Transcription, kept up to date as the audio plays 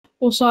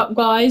What's up,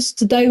 guys?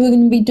 Today we're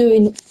going to be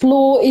doing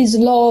Floor is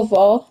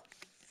Lava.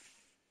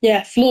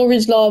 Yeah, Floor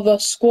is Lava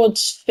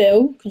squads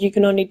fill, because you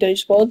can only do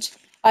squads.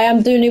 I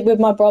am doing it with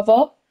my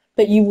brother,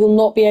 but you will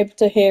not be able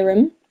to hear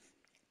him.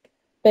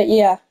 But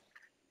yeah,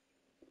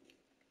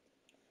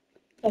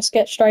 let's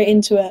get straight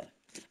into it.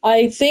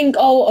 I think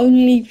I'll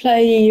only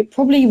play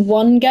probably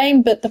one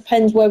game, but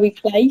depends where we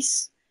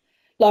place.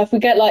 Like, if we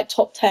get like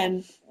top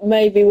 10,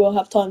 maybe we'll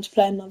have time to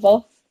play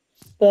another,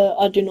 but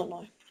I do not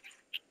know.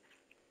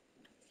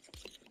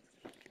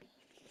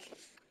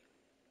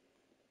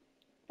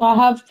 I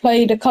have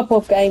played a couple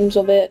of games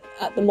of it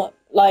at the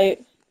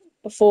like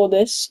before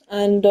this,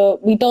 and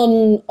we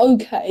done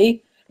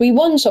okay. We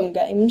won some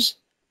games,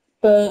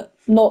 but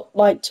not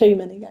like too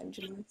many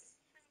games.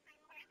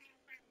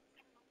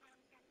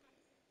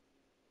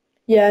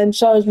 Yeah, and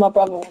so has my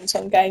brother won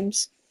some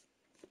games.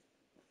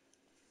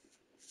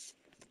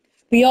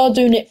 We are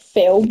doing it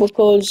Phil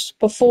because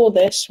before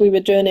this we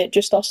were doing it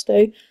just us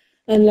two,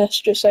 and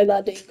let's just say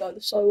that didn't go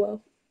so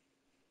well.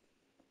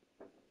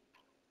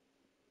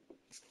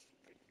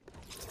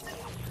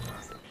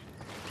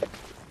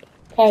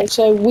 Okay,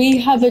 so we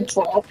have a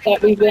drop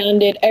that we've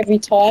landed every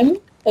time.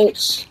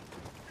 It's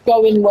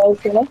going well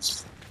for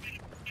us.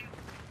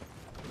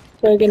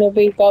 We're gonna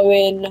be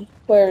going.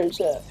 Where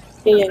is it?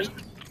 Here.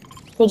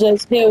 Because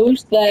there's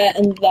hills there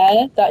and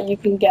there that you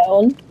can get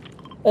on.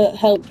 It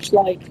helps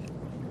like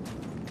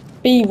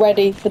be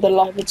ready for the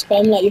lava to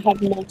come. Like you have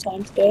more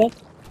time to do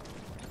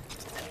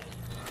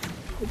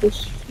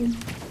it.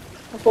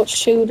 I've got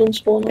shield and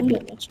spawn on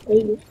it. That's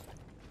crazy.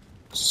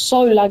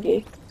 So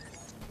laggy.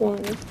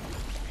 Right.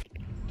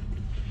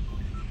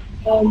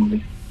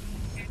 Um.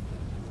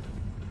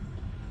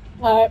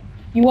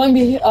 You won't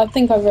be. I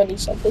think I've already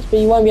said this, but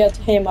you won't be able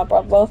to hear my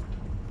brother.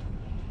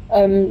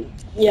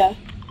 Yeah.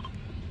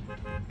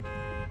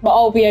 But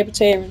I'll be able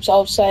to hear him, so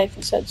I'll say if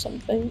he said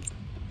something.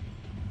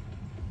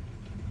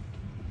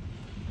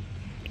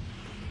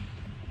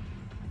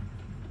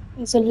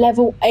 It's a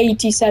level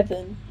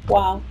 87.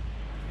 Wow.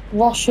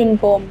 Russian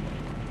bomb.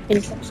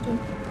 Interesting.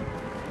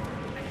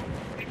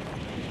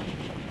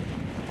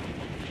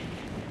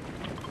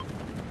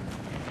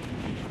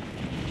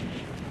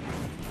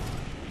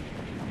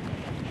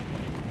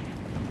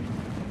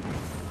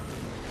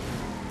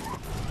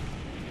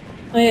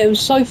 Oh, yeah, it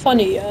was so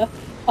funny, yeah.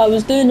 I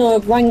was doing a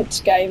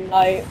ranked game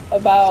like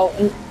about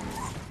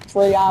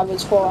 3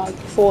 hours, 4 hours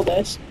before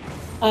this,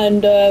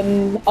 and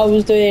I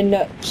was doing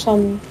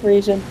some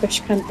reason Fish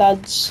Camp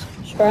Dad's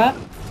strat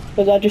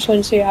because I just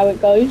want to see how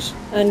it goes,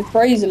 and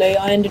crazily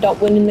I ended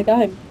up winning the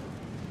game.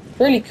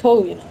 Really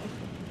cool, you know,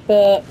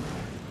 but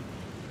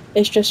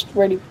it's just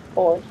really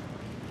boring.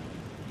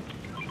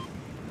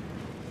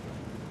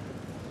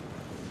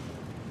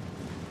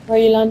 Where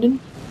are you landing?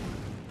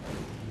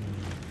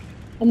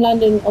 I'm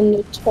landing on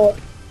the top.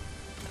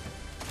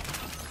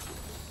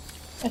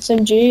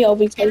 SMG, I'll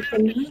be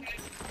taking that.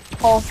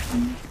 Half.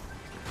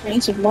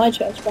 This is my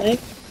chest, mate.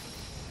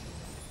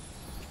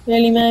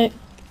 Really, mate?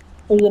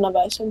 There's another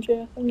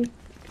SMG, I think.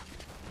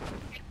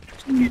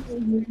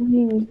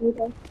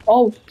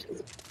 Oh,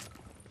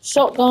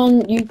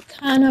 shotgun. You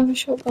can have a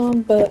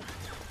shotgun, but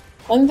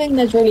I don't think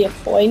there's really a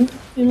point,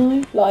 you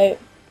know? Like,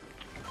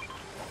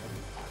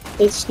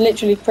 it's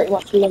literally pretty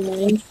much long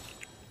range.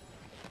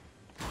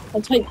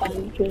 I'll take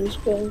bandages,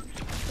 but.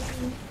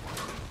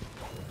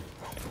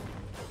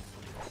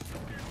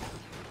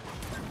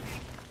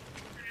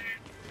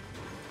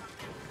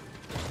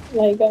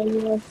 There you go,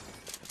 yeah.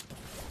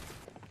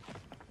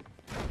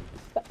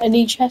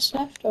 Any chests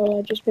left, or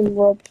I've just been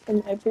robbed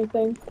from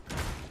everything?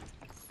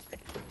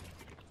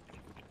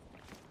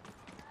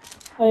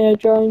 Oh yeah,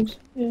 drones,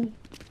 yeah.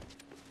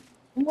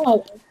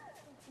 What?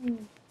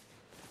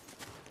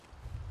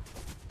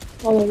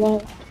 Oh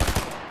wow.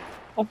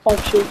 I can't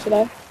shoot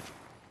today.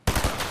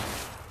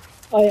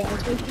 Oh yeah, I'll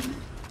take it.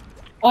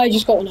 I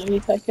just got one on you,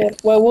 take it.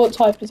 Well, what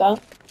type is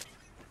that?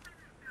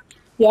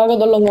 Yeah, I got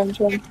the long range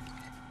one. You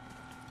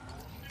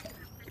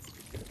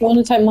want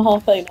to take my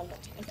half aid? I'm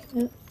not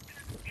taking it.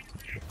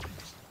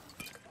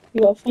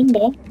 You got a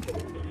thunder?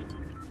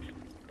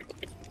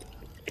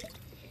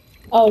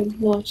 Oh,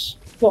 nice.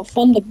 You got a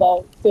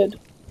thunderbolt. Good.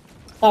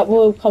 That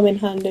will come in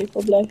handy,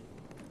 probably.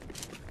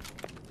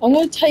 I'm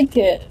going to take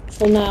it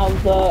for now,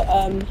 the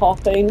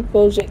harpoon,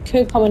 because it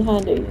could come in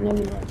handy, you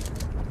never know.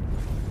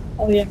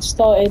 Oh yeah,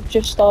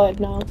 just started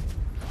now.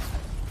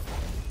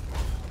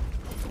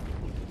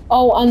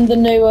 Oh, and the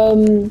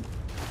new,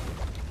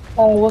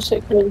 what's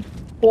it called?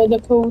 What are they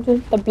called?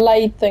 The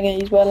blade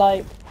thingies were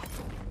like,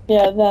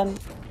 yeah, them.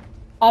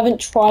 I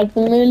haven't tried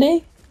them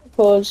really,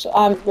 because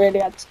I haven't really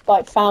had,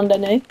 like, found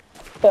any.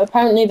 But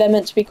apparently they're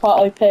meant to be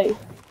quite OP.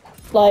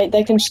 Like,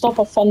 they can stop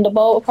a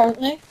thunderbolt,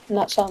 apparently, and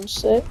that sounds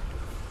sick.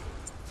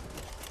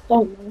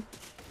 Don't know.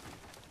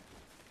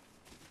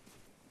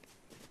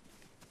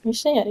 You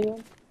see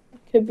anyone? It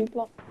could be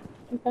blocked.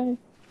 Okay. Do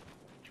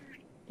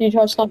you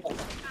try sniping?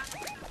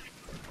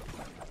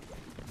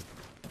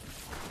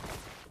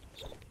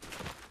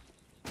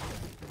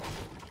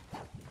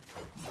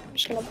 I'm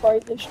just gonna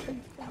break this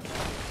tree.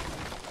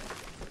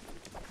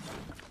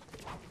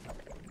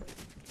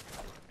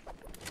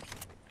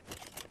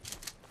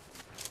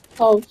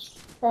 Oh,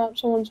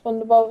 perhaps someone's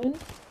thunderbolting.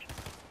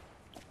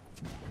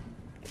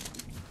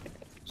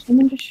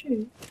 Someone just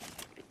shoot.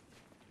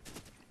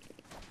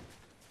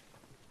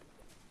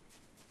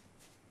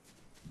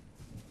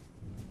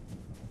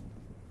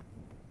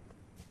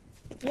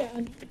 Yeah,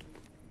 I know.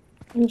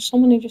 There was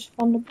someone who just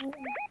thunderbolted.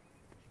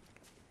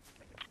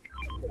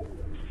 Do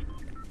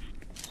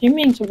you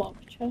mean to mark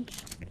the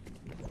chest?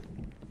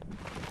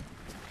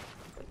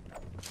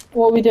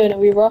 What are we doing? Are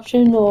we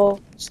rushing or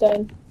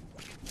staying?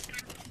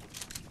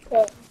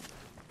 Do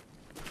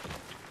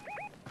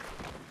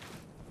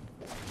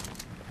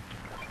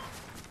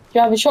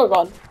you have a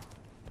shotgun?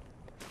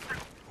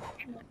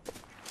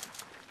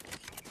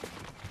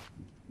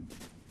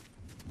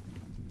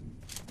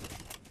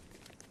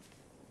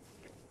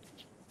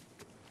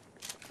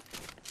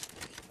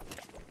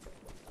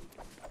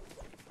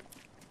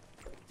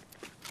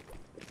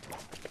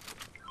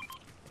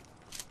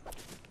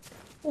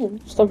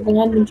 Stop the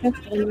random chest.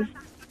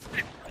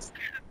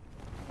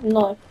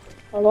 No.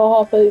 I got a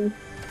harpoon.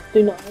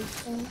 Do not.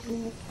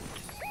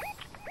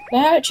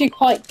 They're actually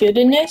quite good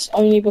in this,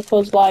 only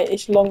because like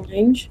it's long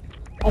range.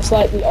 That's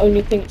like the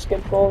only thing it's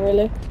good for,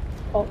 really.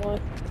 Can't lie.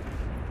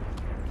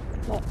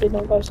 That did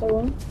not go so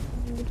well.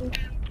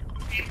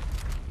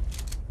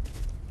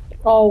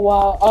 Oh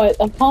wow,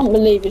 I can't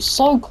believe it's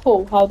so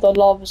cool how the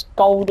lava's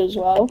gold as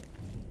well.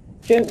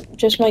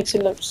 Just makes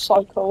it look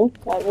so cool.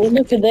 Like, well,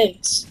 look at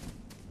this.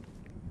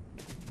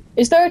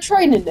 Is there a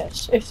train in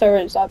this? If there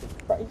is, that'd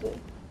be crazy.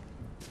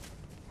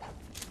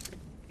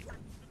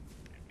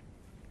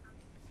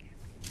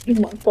 Oh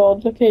my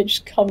god, look at it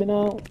just coming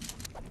out.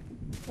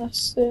 That's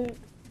sick.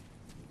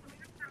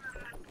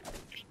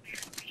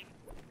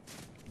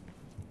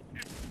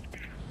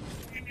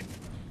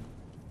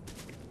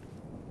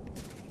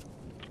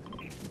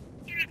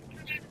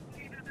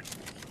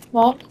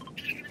 Mark?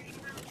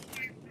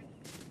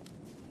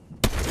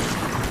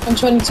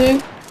 122,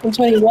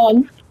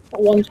 121,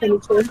 or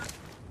 122.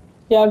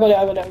 Yeah, I got it,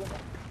 I got it, I got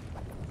it.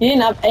 You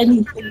didn't have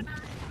anything.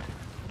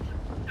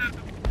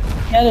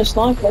 He had a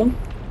sniper.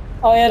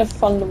 Oh, he had a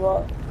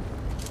thunderbolt.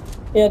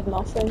 He had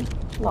nothing.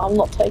 No, I'm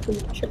not taking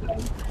that shit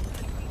down.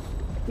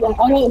 Yeah,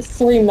 I got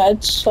 3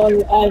 meds, so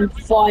I'm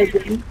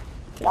vibing.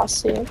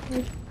 That's it.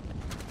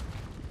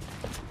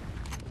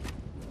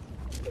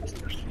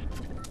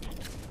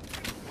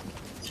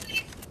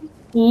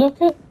 Look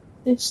at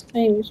this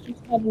thing, it's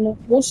just had enough.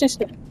 What's this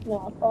thing? No,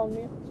 I can't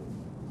mute.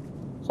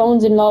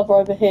 Someone's in lava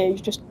over here,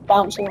 he's just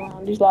bouncing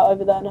around, he's like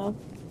over there now.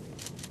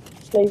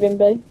 Just leave him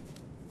be.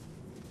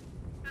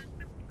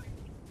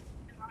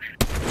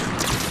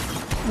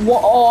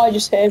 What? Oh, I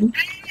just hit him.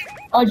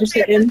 I just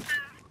hit him.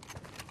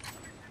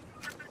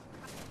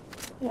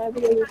 Yeah,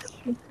 but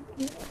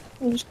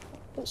I'll just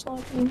put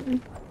sniping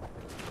him.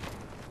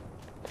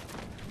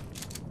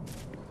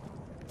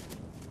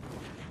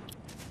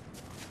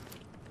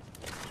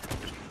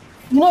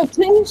 You know,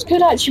 things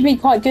could actually be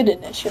quite good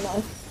in this, you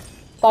know.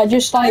 Like,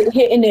 just like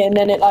hitting it and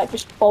then it like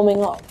just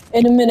bombing up.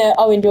 In a minute,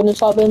 Owen, do you want to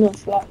start building a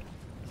flag?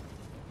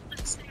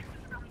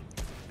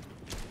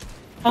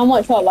 How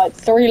much, what, like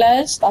 3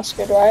 layers? That's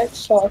good, right?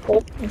 So I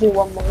thought do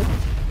 1 more.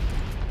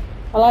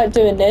 I like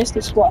doing this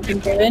is what I've been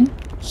doing.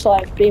 Just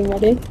like being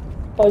ready,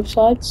 both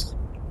sides.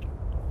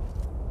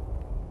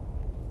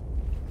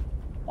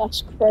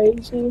 That's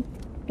crazy.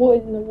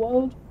 What in the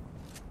world?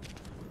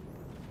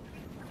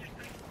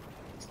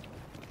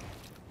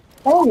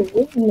 Oh,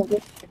 what in the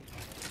world?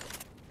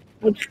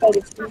 I just got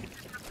it.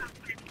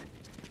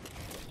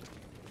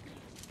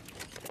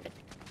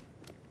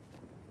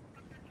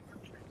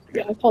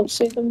 Yeah, I can't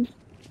see them.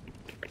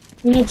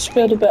 We need to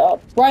build a bit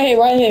up. Right here,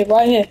 right here,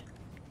 right here.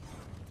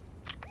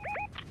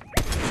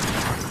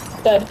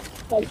 Dead.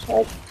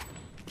 Outside.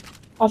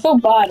 I feel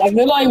bad. I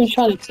feel like he was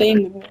trying to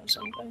team with me or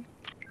something.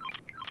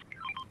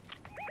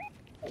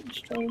 I'm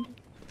just trying.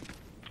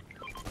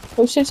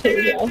 What's this here?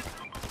 Yeah.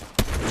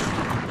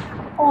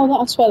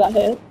 Oh, I swear that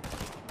hit.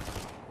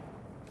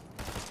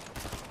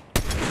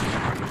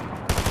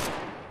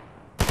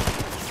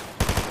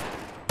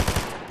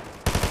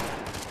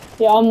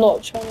 Yeah, I'm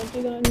not trying to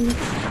do that anymore.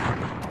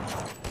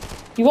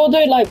 You gotta do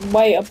it like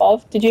way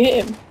above. Did you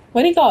hit him?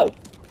 Where'd he go?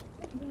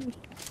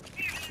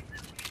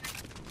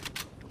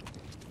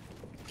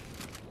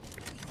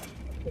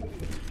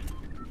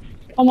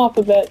 Come up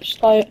a bit,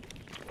 just like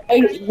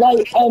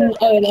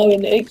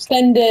Owen,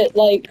 extend it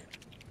like,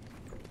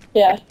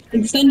 yeah,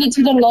 extend it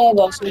to the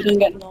lava so we don't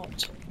get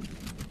knocked.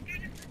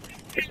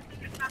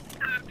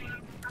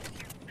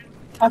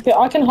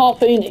 I can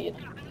harpoon it.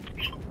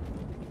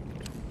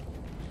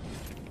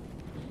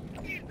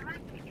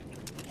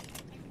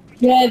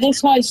 Yeah,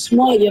 this guy's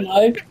smart, you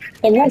know.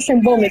 The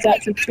Russian bomb is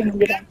actually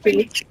 200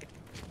 HP.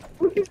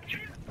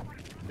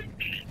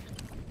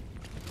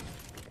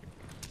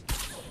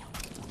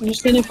 I'm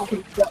just seeing if I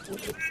can get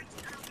it.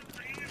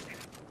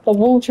 The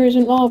water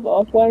isn't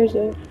lava. Where is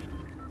it?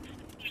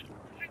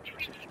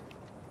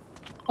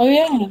 Oh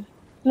yeah.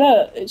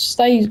 Look, it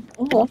stays.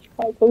 Oh, that's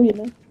quite cool, you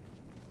know.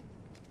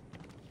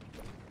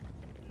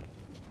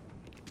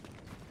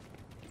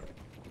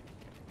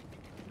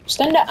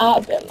 Extend it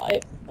out a bit,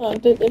 like, Oh,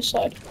 do this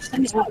side.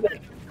 Stand out of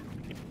it.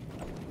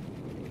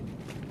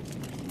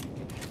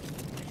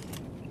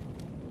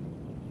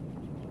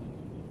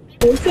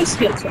 If this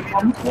hits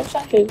someone, what's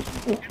that do?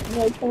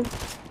 No problem.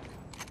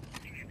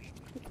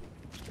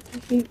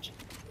 Huge.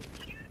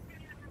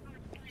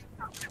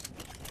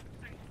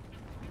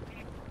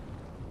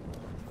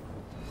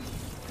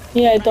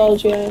 Yeah, it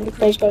does, yeah. It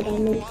does go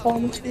down the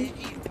pharmacy.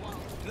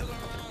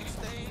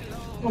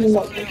 I'm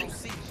not good.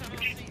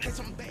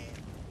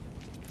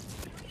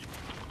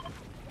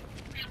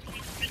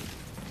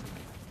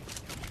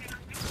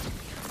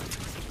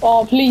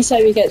 Oh, please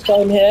say we get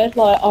going here.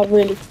 Like, I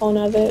really can't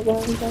have it where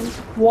I'm going.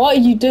 What are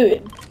you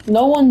doing?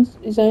 No one's...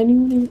 Is there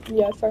anyone in...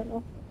 Yeah, fair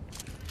enough.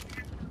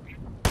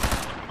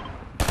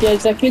 Yeah,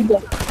 it's that kid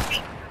there.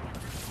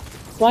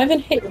 Am I even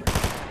hitting?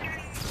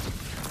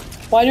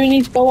 Why do we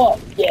need to go up?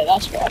 Yeah,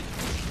 that's right.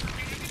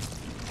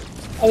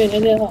 I mean,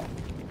 in there.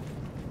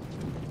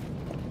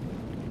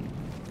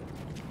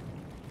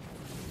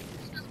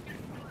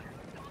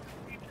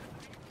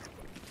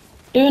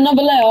 Do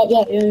another layer up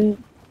there, yeah.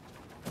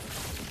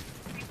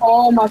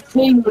 Oh my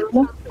thing,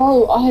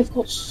 oh, I have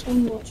got so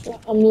much.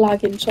 I'm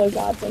lagging so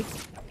badly.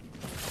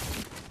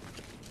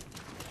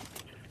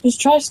 Just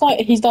try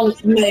like he's done it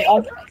for me.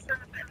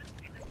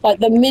 Like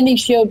the mini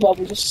shield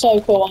bubbles are so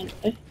cool,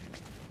 aren't they?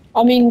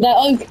 I mean, they're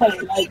okay.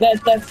 Like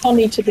they're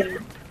funny to do.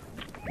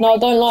 No,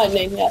 don't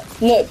lightning yet.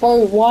 Look,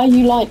 bro, why are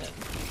you lightning?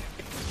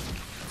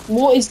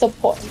 What is the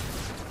point?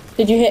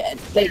 Did you hit it?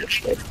 There you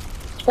go.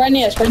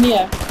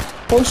 Sprenier.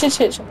 Watch this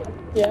hit something.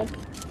 Yeah.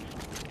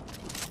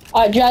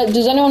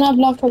 Does anyone have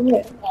luck over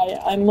here? Oh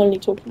yeah, I'm only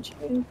talking to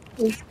you.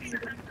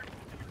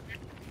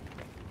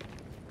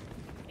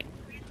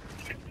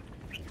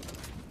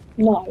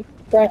 No,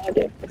 great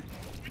idea.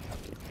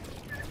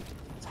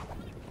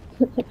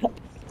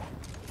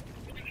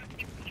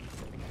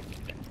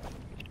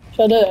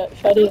 Should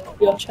I do it?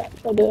 Your chat,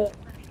 should I do it?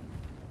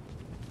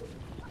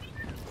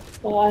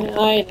 No, I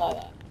ain't like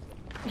that.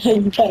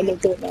 You better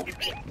do it now.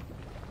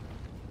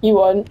 You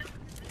won't.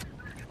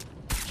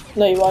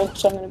 No, you won't,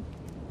 so I'm gonna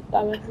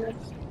damage this.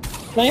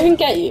 Can I even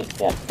get you?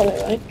 Yeah, probably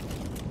right.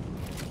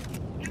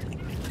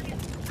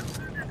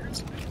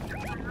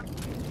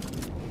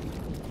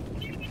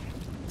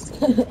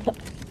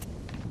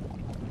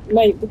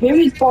 Wait, who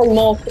is Bro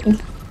Martin?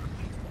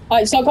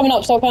 Alright, start coming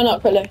up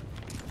quickly.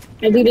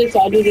 I'll do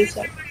this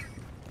side.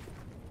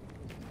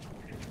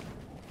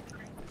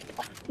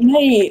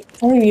 Mate,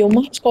 bro, your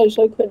maps go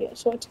so quickly, I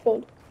swear to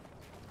God.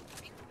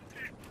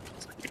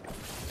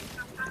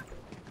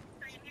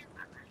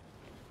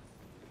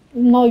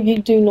 No, you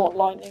do not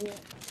lightning it.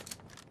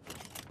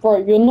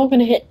 Bro, you're not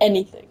gonna hit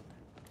anything.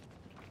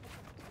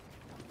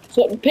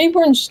 So,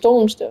 people are in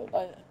storm still,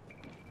 like,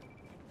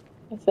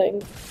 I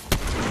think.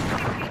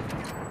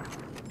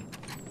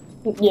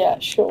 Yeah,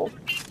 sure.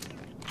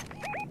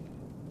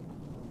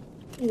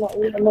 No,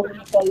 I'm not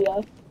gonna go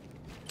there.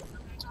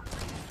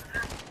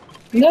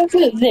 Look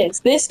at this.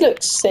 This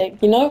looks sick.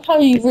 You know how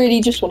you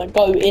really just want to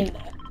go in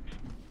there?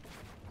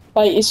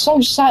 Like, it's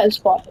so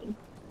satisfying.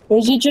 Or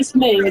is it just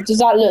me, or does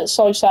that look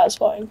so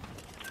satisfying?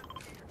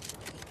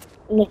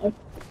 No.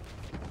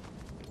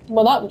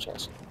 Well, that was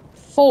just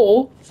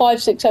 4,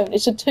 5, 6, 7.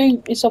 It's a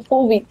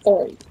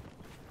 4v3.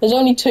 There's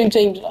only 2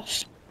 teams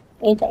left.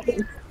 Okay.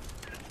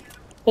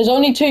 There's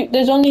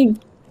only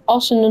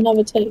us and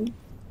another team.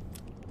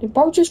 Did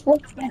bro just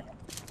walk there?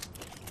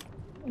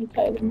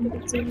 Okay,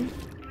 then.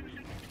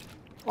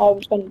 I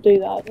was gonna do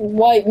that.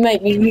 Wait,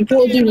 mate, you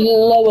gotta do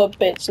lower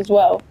bits as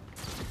well.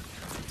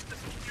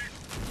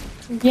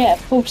 Yeah,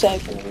 full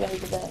saving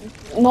over there.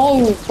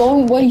 No,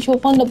 don't waste your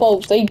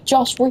thunderbolts. They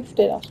just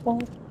rifted us,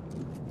 man.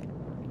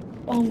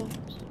 Oh my.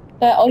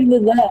 They're over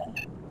there.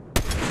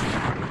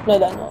 No,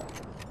 they're not.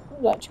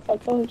 They're actually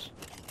quite close.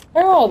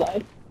 Where are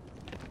they?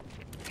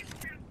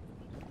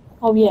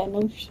 Oh yeah,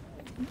 no shit.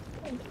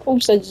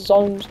 Paul said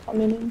zones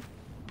coming in.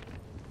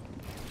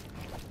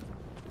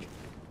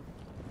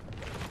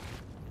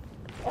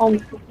 I'm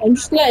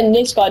just letting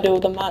this guy do all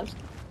the maths.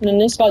 And then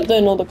this guy's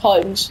doing all the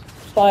codes.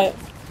 It's like...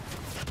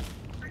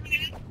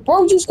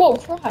 Bro just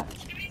got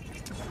crashed.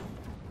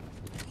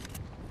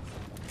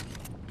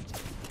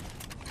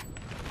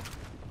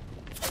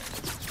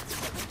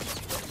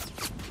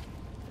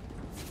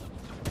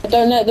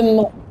 Don't let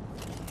them...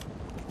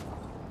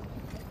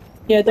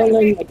 Yeah, don't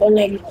let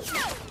them.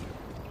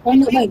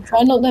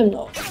 Try not them,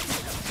 though.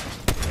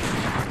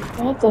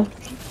 What the...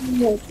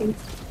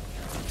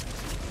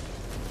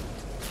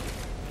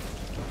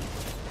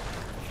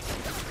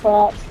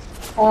 Crap.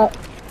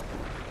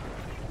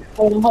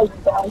 Oh, the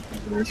husband died.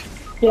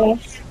 Yeah.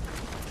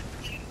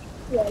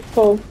 Yeah,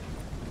 cool.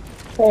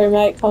 Sorry,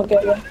 mate, can't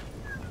get you.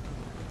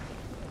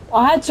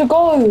 I had to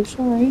go,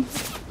 sorry.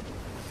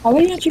 Are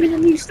we actually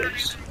gonna lose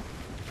this?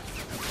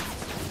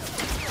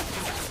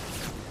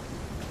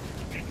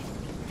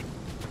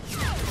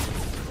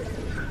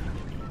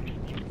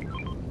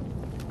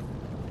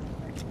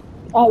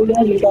 Oh,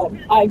 yeah, you go.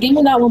 Alright, give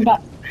me that one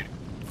back.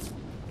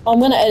 I'm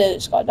gonna edit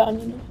this guy down,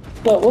 you know.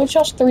 Look, we're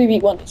just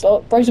 3v1,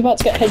 so bro's about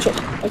to get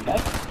headshot. Okay.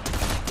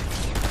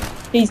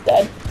 He's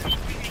dead.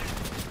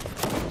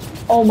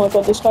 Oh my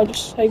god, this guy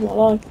just saved my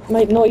life.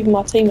 Mate, not even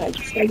my teammate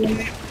just saved my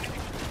life.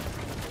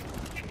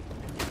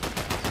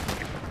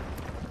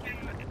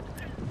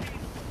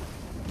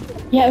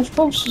 Yeah, of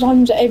course,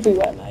 zones are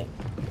everywhere, mate.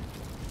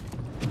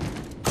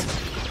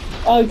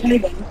 Okay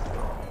then.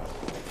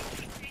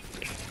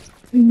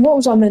 What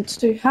was I meant to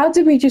do? How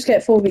did we just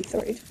get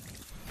 4v3?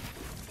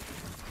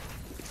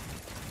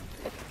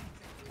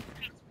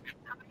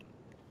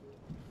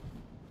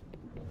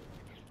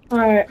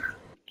 Alright,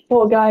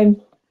 what a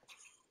game.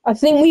 I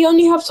think we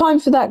only have time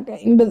for that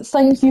game, but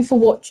thank you for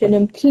watching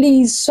and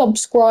please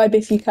subscribe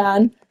if you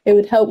can. It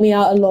would help me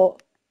out a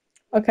lot.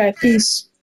 Okay, peace.